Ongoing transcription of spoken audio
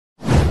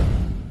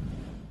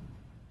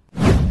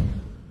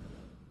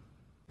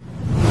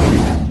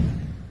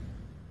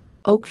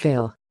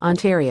Oakville,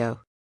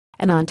 Ontario.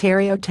 An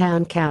Ontario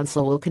Town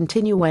Council will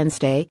continue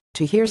Wednesday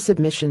to hear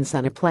submissions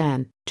on a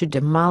plan to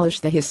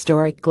demolish the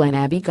historic Glen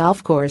Abbey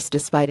golf course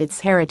despite its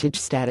heritage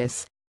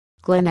status.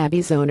 Glen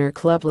Abbey's owner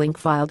ClubLink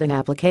filed an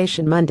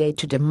application Monday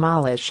to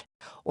demolish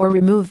or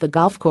remove the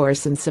golf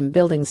course and some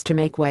buildings to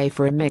make way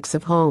for a mix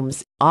of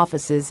homes,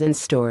 offices and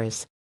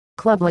stores.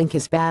 ClubLink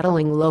is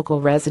battling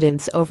local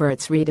residents over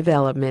its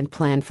redevelopment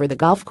plan for the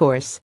golf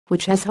course,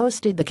 which has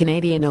hosted the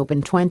Canadian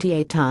Open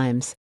 28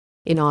 times.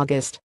 In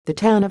August, the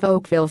town of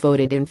Oakville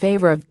voted in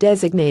favor of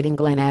designating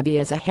Glen Abbey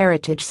as a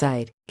heritage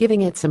site,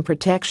 giving it some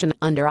protection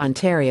under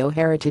Ontario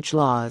heritage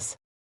laws.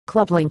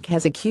 ClubLink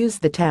has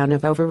accused the town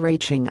of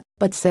overreaching,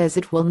 but says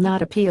it will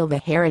not appeal the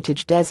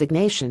heritage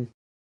designation.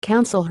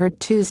 Council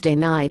heard Tuesday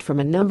night from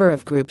a number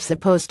of groups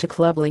opposed to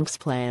ClubLink's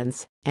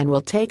plans and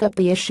will take up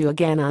the issue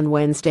again on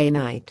Wednesday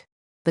night.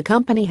 The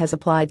company has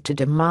applied to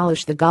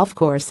demolish the golf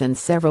course and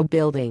several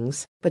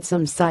buildings, but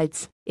some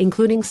sites,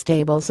 including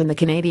stables and the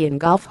Canadian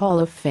Golf Hall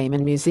of Fame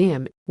and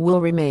Museum,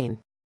 will remain.